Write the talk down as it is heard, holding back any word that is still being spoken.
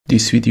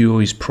This video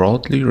is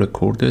proudly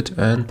recorded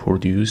and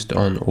produced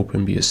on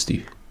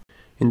OpenBSD.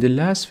 In the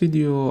last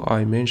video,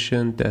 I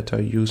mentioned that I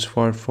use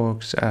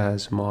Firefox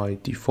as my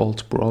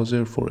default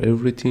browser for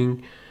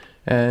everything,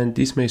 and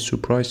this may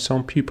surprise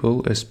some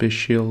people,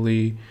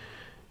 especially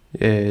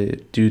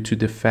due to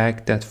the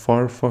fact that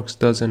Firefox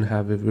doesn't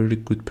have a very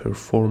good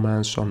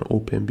performance on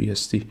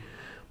OpenBSD.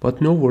 But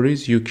no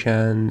worries, you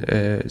can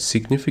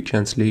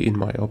significantly, in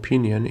my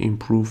opinion,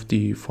 improve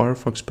the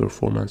Firefox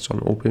performance on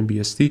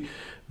OpenBSD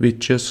with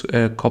just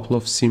a couple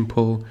of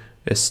simple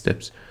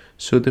steps.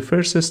 So the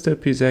first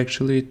step is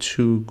actually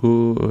to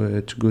go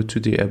to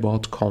the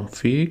about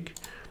config,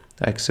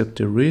 accept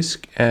the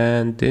risk,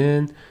 and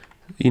then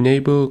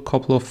enable a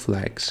couple of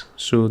flags.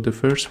 So the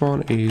first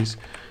one is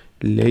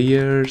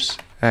layers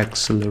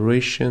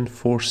acceleration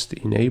forced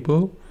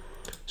enable.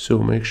 So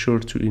make sure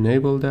to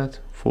enable that.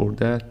 For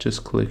that,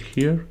 just click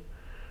here.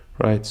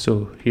 Right,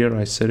 so here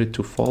I set it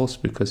to false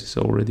because it's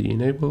already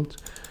enabled.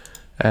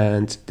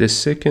 And the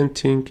second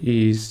thing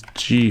is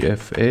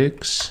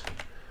GFX,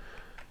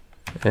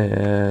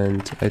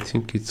 and I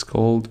think it's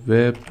called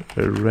web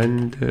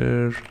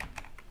render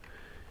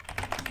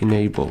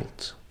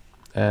enabled,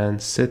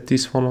 and set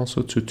this one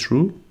also to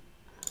true.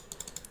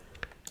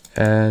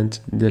 And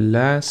the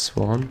last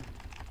one,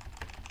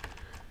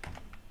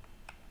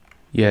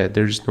 yeah,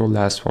 there's no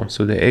last one.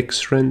 So the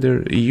X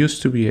render, it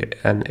used to be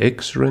an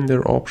X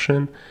render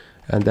option,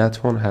 and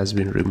that one has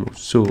been removed.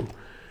 So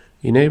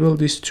enable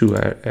this too.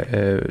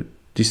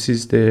 This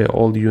is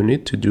all you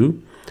need to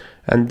do.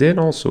 And then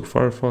also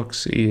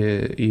Firefox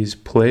is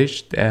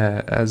pledged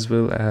as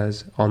well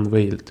as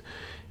unveiled,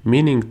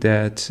 meaning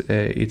that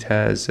it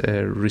has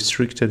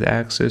restricted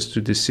access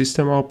to the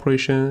system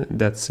operation.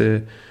 That's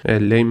a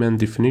layman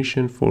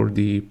definition for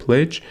the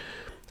pledge.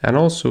 And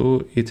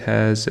also it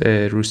has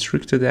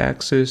restricted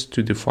access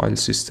to the file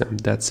system.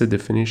 That's the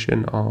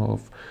definition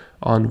of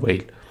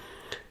unveil.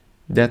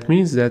 That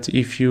means that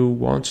if you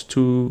want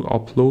to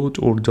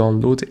upload or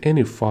download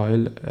any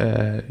file,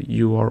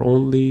 you are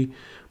only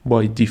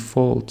by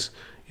default,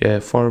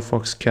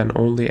 Firefox can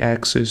only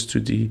access to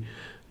the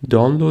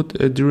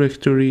download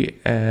directory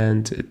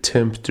and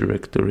temp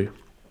directory.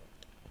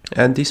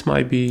 And this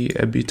might be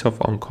a bit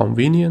of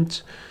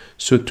inconvenient.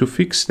 So to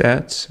fix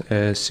that,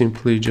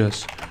 simply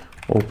just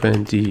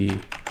open the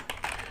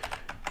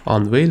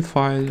unveil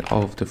file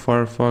of the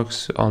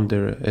Firefox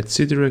under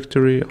etc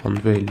directory,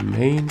 unveil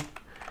main,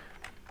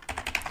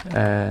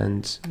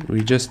 and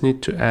we just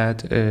need to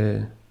add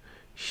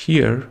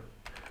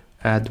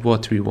add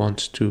what we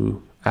want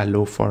to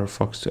allow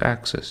Firefox to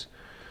access.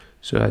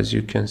 So as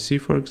you can see,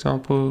 for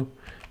example,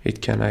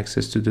 it can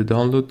access to the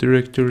download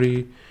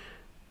directory,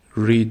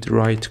 read,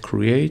 write,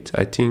 create.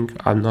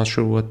 I'm not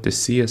sure what the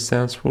C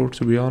stands for,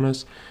 to be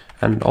honest.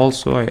 And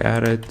also I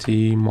added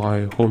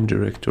my home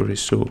directory,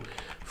 so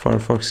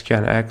Firefox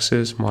can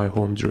access my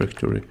home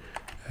directory.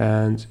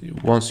 And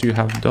once you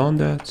have done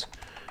that,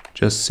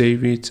 just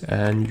save it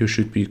and you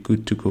should be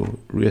good to go.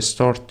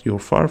 Restart your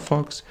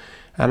Firefox,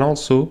 and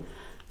also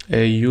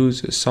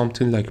use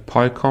something like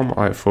pkg.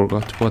 I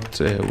forgot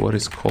what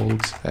it's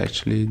called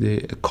actually,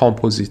 the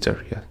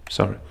compositor.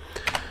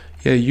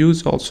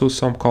 Use also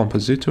some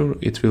compositor.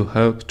 It will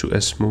help to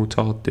smooth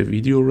out the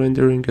video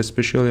rendering,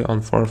 especially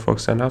on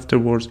Firefox, and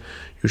afterwards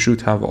you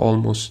should have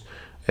almost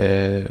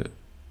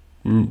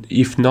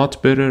if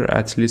not better,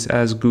 at least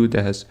as good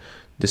as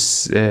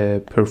this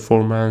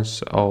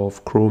performance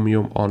of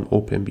Chromium on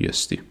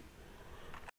OpenBSD.